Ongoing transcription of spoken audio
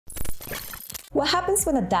What happens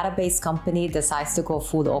when a database company decides to go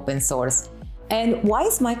full open source? And why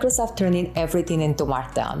is Microsoft turning everything into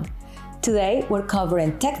Markdown? Today, we're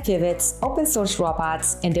covering tech pivots, open source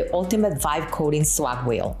robots, and the ultimate vibe coding swag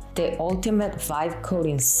wheel. The ultimate vibe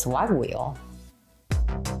coding swag wheel.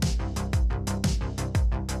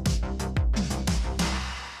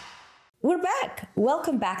 We're back!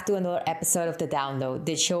 Welcome back to another episode of The Download,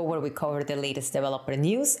 the show where we cover the latest developer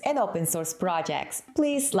news and open source projects.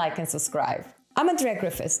 Please like and subscribe. I'm Andrea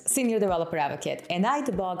Griffiths, Senior Developer Advocate, and I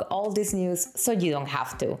debug all this news so you don't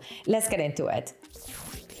have to. Let's get into it.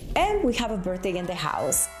 And we have a birthday in the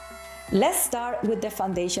house. Let's start with the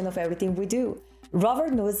foundation of everything we do.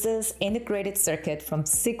 Robert Noyce's integrated circuit from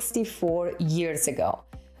 64 years ago.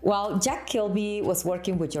 While Jack Kilby was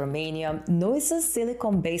working with germanium, Noyce's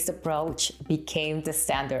silicon-based approach became the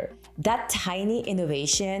standard. That tiny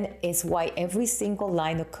innovation is why every single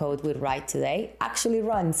line of code we write today actually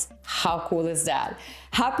runs. How cool is that?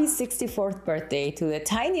 Happy 64th birthday to the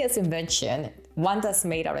tiniest invention, one that's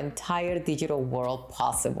made our entire digital world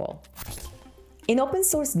possible. In open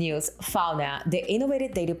source news, Fauna, the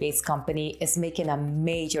innovative database company, is making a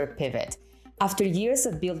major pivot. After years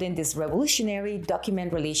of building this revolutionary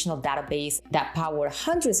document relational database that powers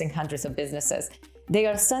hundreds and hundreds of businesses, they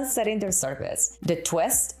are sunsetting their service. The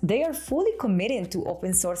twist? They are fully committed to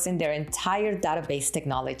open sourcing their entire database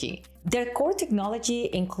technology. Their core technology,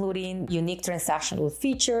 including unique transactional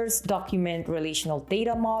features, document relational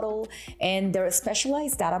data model, and their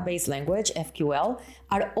specialized database language, SQL,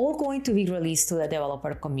 are all going to be released to the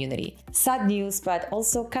developer community. Sad news, but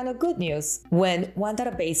also kind of good news. When one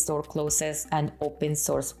database door closes, an open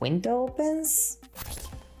source window opens.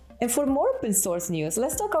 And for more open source news,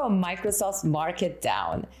 let's talk about Microsoft's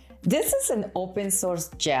Markitdown. This is an open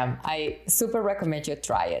source gem. I super recommend you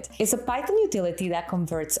try it. It's a Python utility that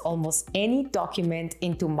converts almost any document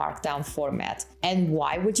into Markdown format. And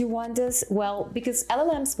why would you want this? Well, because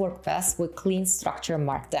LLMs work best with clean structured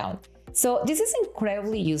Markdown. So this is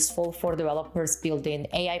incredibly useful for developers building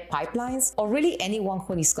AI pipelines or really anyone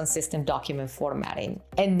who needs consistent document formatting.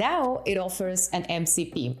 And now it offers an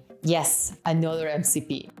MCP. Yes, another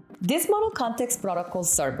MCP. This Model Context Protocol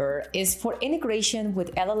server is for integration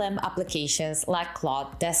with LLM applications like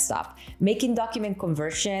Claude Desktop, making document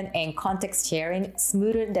conversion and context sharing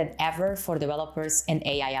smoother than ever for developers and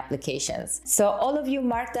AI applications. So all of you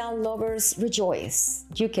Markdown lovers, rejoice!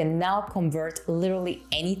 You can now convert literally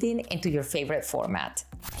anything into your favorite format.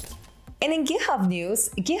 And in GitHub news,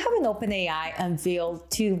 GitHub and OpenAI unveiled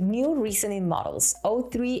two new reasoning models,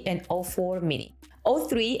 O3 and O4 Mini.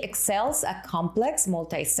 O3 excels at complex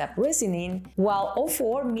multi-step reasoning, while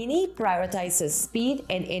O4 Mini prioritizes speed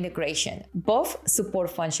and integration. Both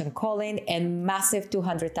support function calling and massive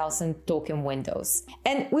 200,000 token windows.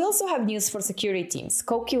 And we also have news for security teams.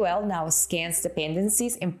 CoQL now scans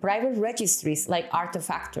dependencies in private registries like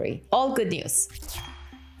Artifactory. All good news.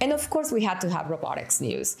 And of course, we had to have robotics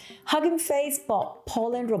news. Hugging Face bought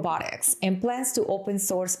Pollen Robotics and plans to open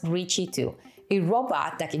source Richie 2. A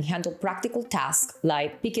robot that can handle practical tasks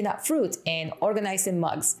like picking up fruit and organizing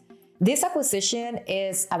mugs. This acquisition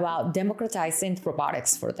is about democratizing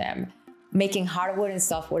robotics for them, making hardware and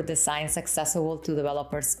software designs accessible to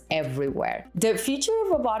developers everywhere. The future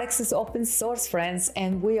of robotics is open source, friends,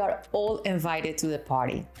 and we are all invited to the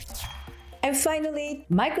party. And finally,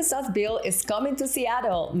 Microsoft Build is coming to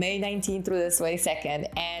Seattle May 19th through the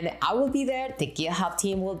 22nd, and I will be there, the GitHub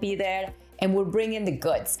team will be there, and we're bringing the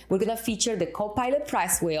goods. We're gonna feature the Copilot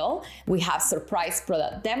prize wheel, we have surprise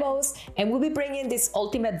product demos, and we'll be bringing this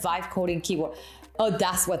ultimate vibe coding keyboard. Oh,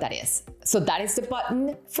 that's what that is. So that is the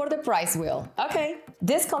button for the prize wheel. Okay,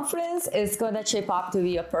 this conference is gonna shape up to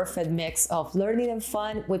be a perfect mix of learning and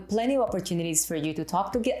fun with plenty of opportunities for you to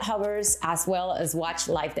talk to GitHubbers as well as watch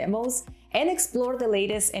live demos and explore the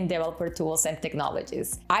latest in developer tools and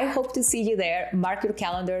technologies. I hope to see you there. Mark your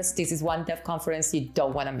calendars. This is one dev conference you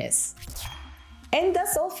don't wanna miss. And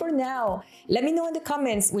that's all for now. Let me know in the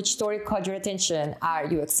comments which story caught your attention. Are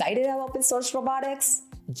you excited about open source robotics?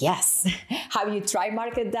 Yes. Have you tried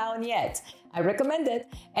Markitdown yet? I recommend it.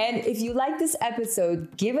 And if you like this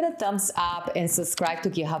episode, give it a thumbs up and subscribe to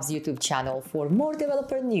GitHub's YouTube channel for more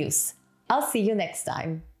developer news. I'll see you next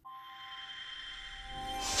time.